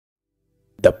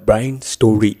The Brain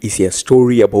Story is a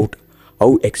story about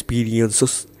how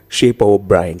experiences shape our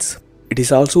brains. It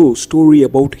is also a story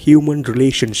about human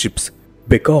relationships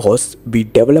because we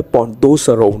develop on those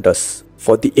around us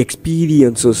for the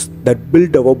experiences that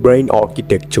build our brain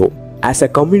architecture. As a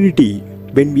community,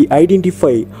 when we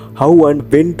identify how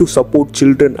and when to support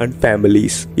children and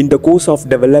families in the course of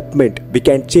development, we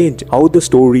can change how the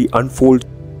story unfolds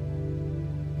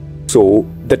so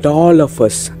that all of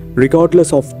us,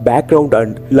 regardless of background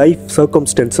and life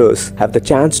circumstances, have the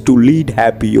chance to lead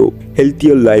happier,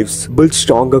 healthier lives, build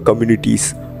stronger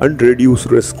communities, and reduce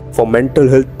risk for mental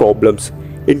health problems,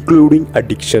 including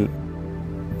addiction.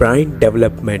 Brain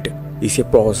development is a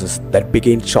process that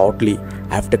begins shortly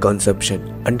after conception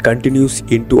and continues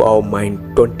into our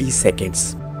mind 20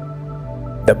 seconds.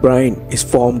 The brain is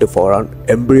formed for an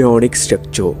embryonic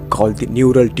structure called the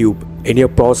neural tube in a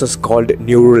process called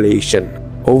neurulation.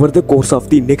 Over the course of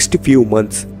the next few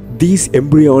months, these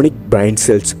embryonic brain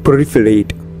cells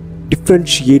proliferate,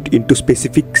 differentiate into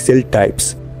specific cell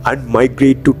types, and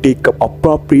migrate to take up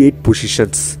appropriate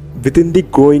positions within the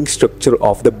growing structure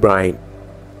of the brain.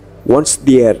 Once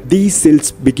there, these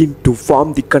cells begin to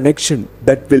form the connection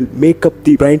that will make up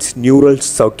the brain's neural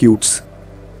circuits.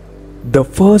 The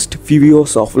first few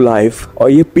years of life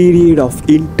are a period of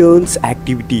intense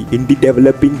activity in the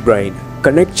developing brain.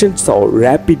 Connections are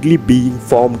rapidly being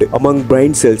formed among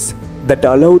brain cells that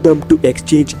allow them to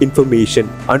exchange information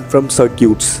and from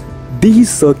circuits. These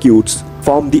circuits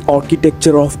form the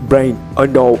architecture of brain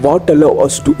and are what allow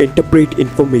us to interpret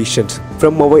information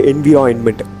from our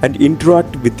environment and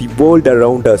interact with the world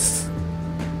around us.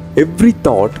 Every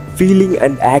thought, feeling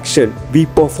and action we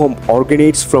perform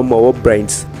originates from our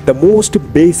brains. The most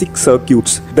basic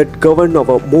circuits that govern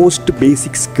our most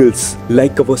basic skills,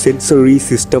 like our sensory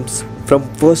systems, from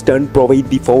first and provide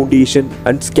the foundation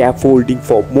and scaffolding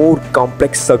for more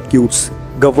complex circuits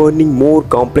governing more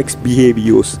complex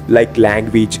behaviors like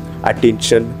language,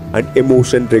 attention, and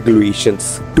emotion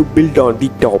regulations to build on the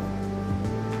top.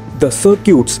 The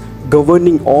circuits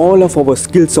governing all of our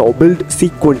skills are built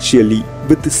sequentially,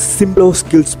 with simpler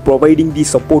skills providing the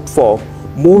support for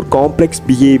more complex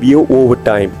behavior over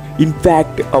time. In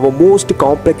fact, our most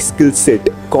complex skill set,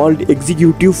 called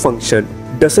executive function,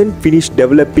 doesn't finish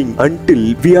developing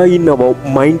until we are in our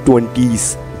mind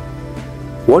 20s.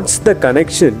 Once the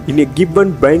connection in a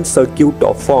given brain circuit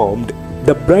are formed,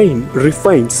 the brain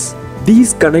refines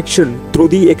these connections through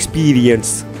the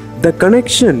experience. The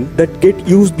connection that get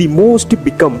used the most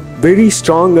become very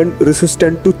strong and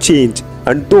resistant to change,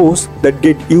 and those that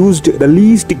get used the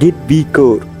least get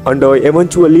weaker and are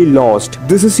eventually lost.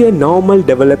 This is a normal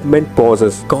development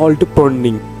process called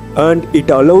pruning, and it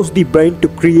allows the brain to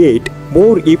create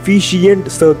more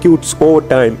efficient circuits over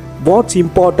time. What's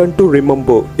important to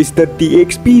remember is that the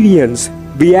experience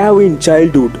we have in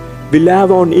childhood will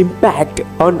have an impact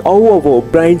on how our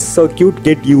brain's circuit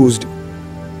get used.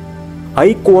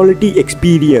 High quality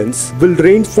experience will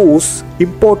reinforce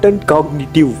important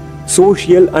cognitive,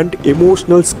 social and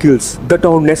emotional skills that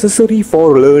are necessary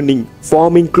for learning,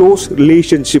 forming close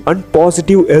relationships and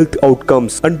positive health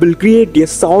outcomes, and will create a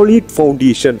solid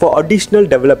foundation for additional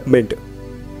development.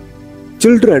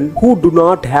 Children who do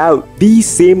not have these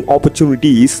same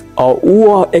opportunities or who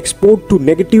are exposed to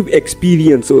negative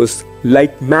experiences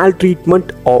like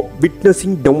maltreatment or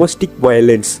witnessing domestic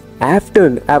violence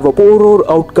often have poorer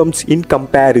outcomes in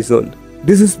comparison.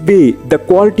 This is where the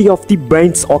quality of the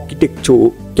brain's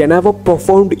architecture can have a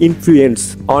profound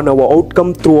influence on our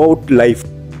outcome throughout life.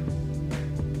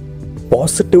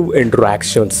 Positive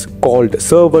interactions, called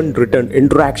servant-written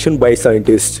interaction by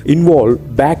scientists,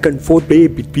 involve back and forth play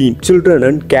between children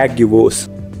and caregivers.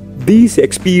 These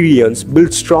experiences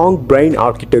build strong brain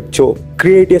architecture,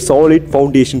 create a solid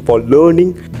foundation for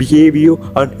learning, behavior,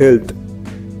 and health.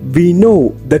 We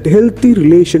know that healthy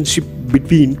relationships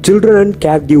between children and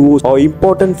caregivers are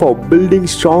important for building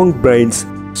strong brains.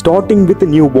 Starting with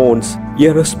newborns,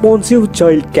 a responsive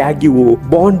child caregiver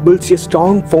bond builds a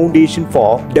strong foundation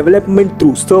for development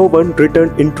through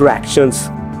servant-written interactions.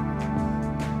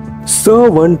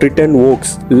 Servant-written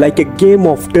works like a game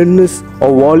of tennis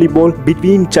or volleyball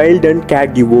between child and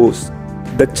caregivers.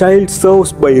 The child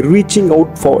serves by reaching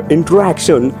out for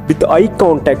interaction with eye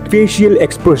contact, facial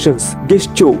expressions,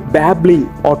 gesture, babbling,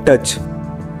 or touch.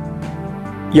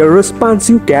 A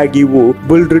responsive caregiver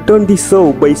will return the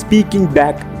serve by speaking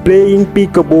back, playing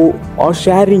peekaboo, or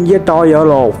sharing a toy or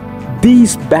laugh.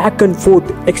 These back and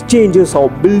forth exchanges are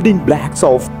building blocks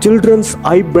of children's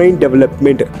eye-brain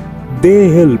development. They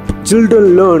help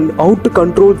children learn how to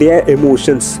control their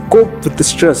emotions, cope with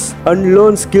stress, and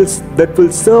learn skills that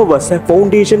will serve as a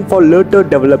foundation for later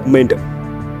development.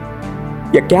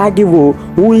 A caregiver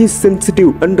who is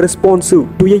sensitive and responsive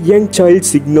to a young child's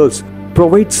signals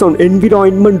provides an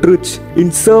environment rich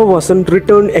in service and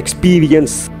return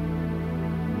experience.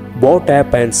 What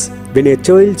happens when a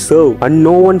child serves and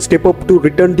no one steps up to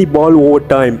return the ball over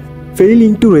time?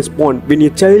 Failing to respond when a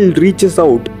child reaches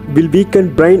out will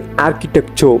weaken brain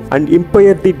architecture and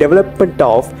impair the development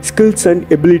of skills and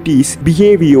abilities,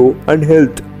 behavior, and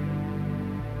health.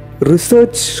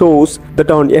 Research shows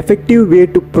that an effective way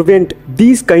to prevent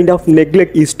these kind of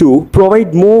neglect is to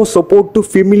provide more support to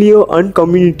familiar and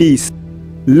communities.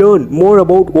 Learn more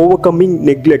about overcoming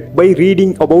neglect by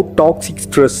reading about toxic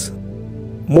stress.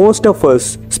 Most of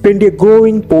us spend a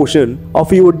growing portion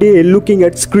of your day looking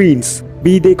at screens,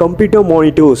 be they computer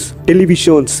monitors,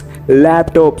 televisions,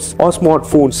 laptops, or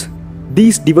smartphones.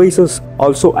 These devices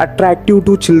also attractive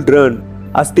to children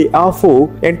as they offer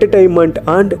entertainment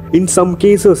and, in some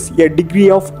cases, a degree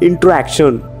of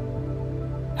interaction.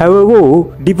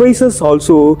 However, devices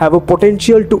also have a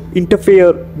potential to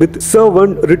interfere with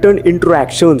serve-and-return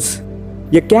interactions.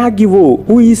 A caregiver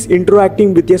who is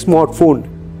interacting with a smartphone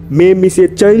may miss a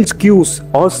child's cues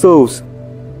or serves.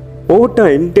 Over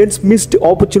time, these missed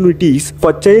opportunities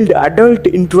for child-adult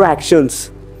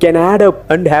interactions can add up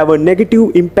and have a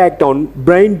negative impact on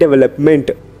brain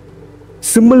development.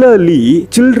 Similarly,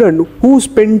 children who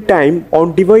spend time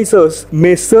on devices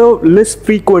may serve less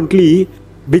frequently,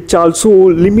 which also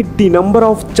limit the number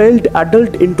of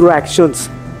child-adult interactions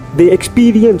they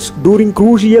experience during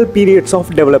crucial periods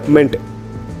of development.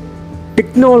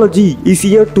 Technology is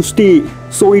here to stay,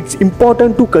 so it's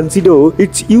important to consider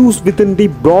its use within the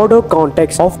broader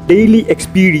context of daily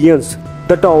experience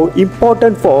that are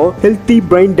important for healthy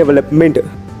brain development.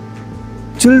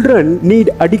 Children need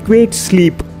adequate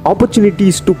sleep,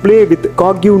 opportunities to play with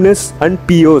cognizance and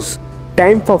peers,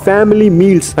 time for family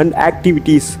meals and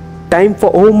activities, time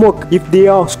for homework if they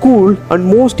are school, and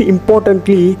most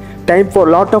importantly, time for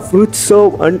a lot of rich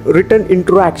serve and return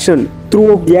interaction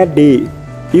throughout their day.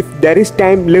 If there is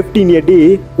time left in a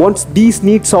day, once these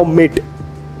needs are met,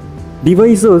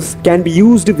 devices can be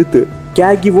used with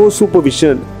caregiver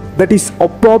supervision that is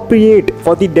appropriate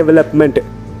for the development,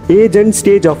 age and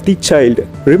stage of the child.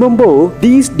 Remember,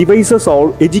 these devices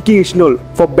are educational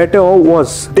for better or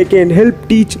worse. They can help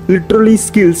teach literally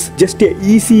skills just as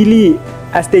easily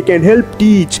as they can help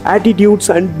teach attitudes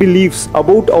and beliefs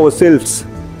about ourselves,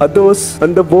 others,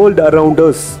 and the world around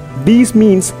us. This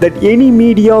means that any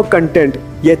media content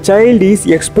a child is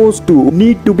exposed to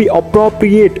need to be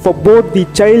appropriate for both the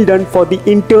child and for the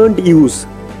intended use.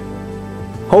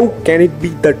 How can it be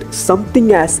that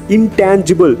something as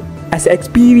intangible as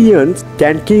experience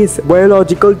can cause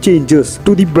biological changes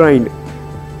to the brain?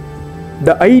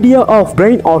 The idea of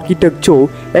brain architecture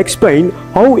explains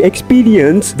how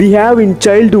experience we have in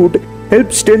childhood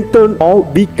helps strengthen or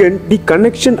weaken the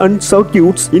connection and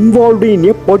circuits involved in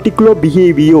a particular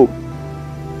behavior.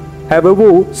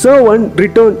 However, serve and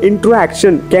return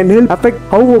interaction can help affect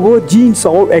how our genes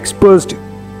are expressed.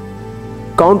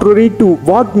 Contrary to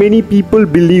what many people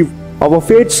believe, our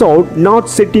fates are not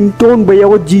set in stone by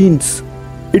our genes.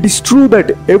 It is true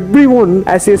that everyone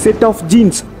has a set of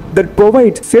genes that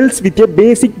provides cells with a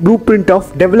basic blueprint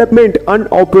of development and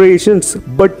operations,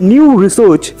 but new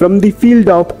research from the field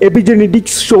of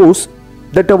epigenetics shows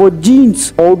that our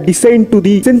genes are designed to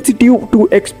be sensitive to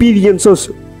experiences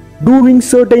during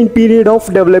certain period of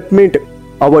development.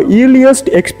 Our earliest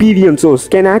experiences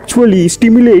can actually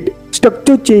stimulate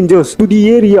structure changes to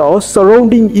the area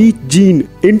surrounding each gene,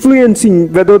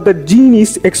 influencing whether the gene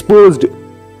is expressed.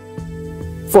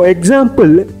 For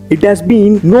example, it has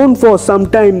been known for some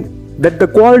time that the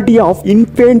quality of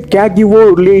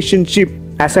infant-caregiver relationship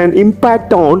has an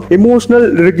impact on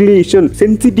emotional regulation,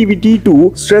 sensitivity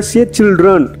to stress in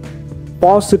children.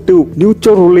 Positive,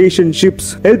 neutral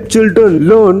relationships help children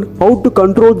learn how to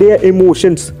control their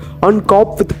emotions and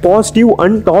cope with positive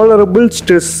and tolerable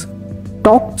stress.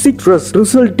 Toxic stress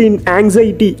results in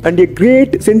anxiety and a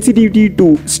great sensitivity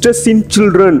to stress in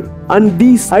children, and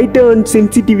this heightened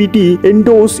sensitivity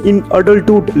endures in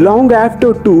adulthood long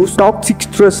after toxic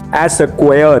stress has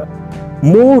acquired.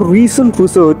 More recent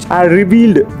research has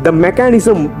revealed the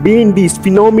mechanism behind these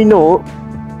phenomena.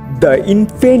 The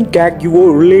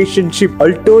infant-caregiver relationship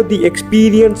alters the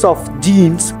experience of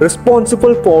genes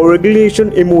responsible for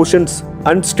regulation emotions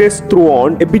and stress through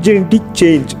an epigenetic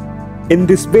change. In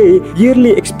this way,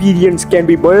 yearly experience can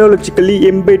be biologically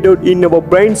embedded in our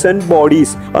brains and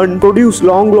bodies and produce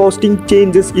long-lasting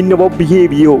changes in our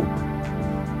behavior.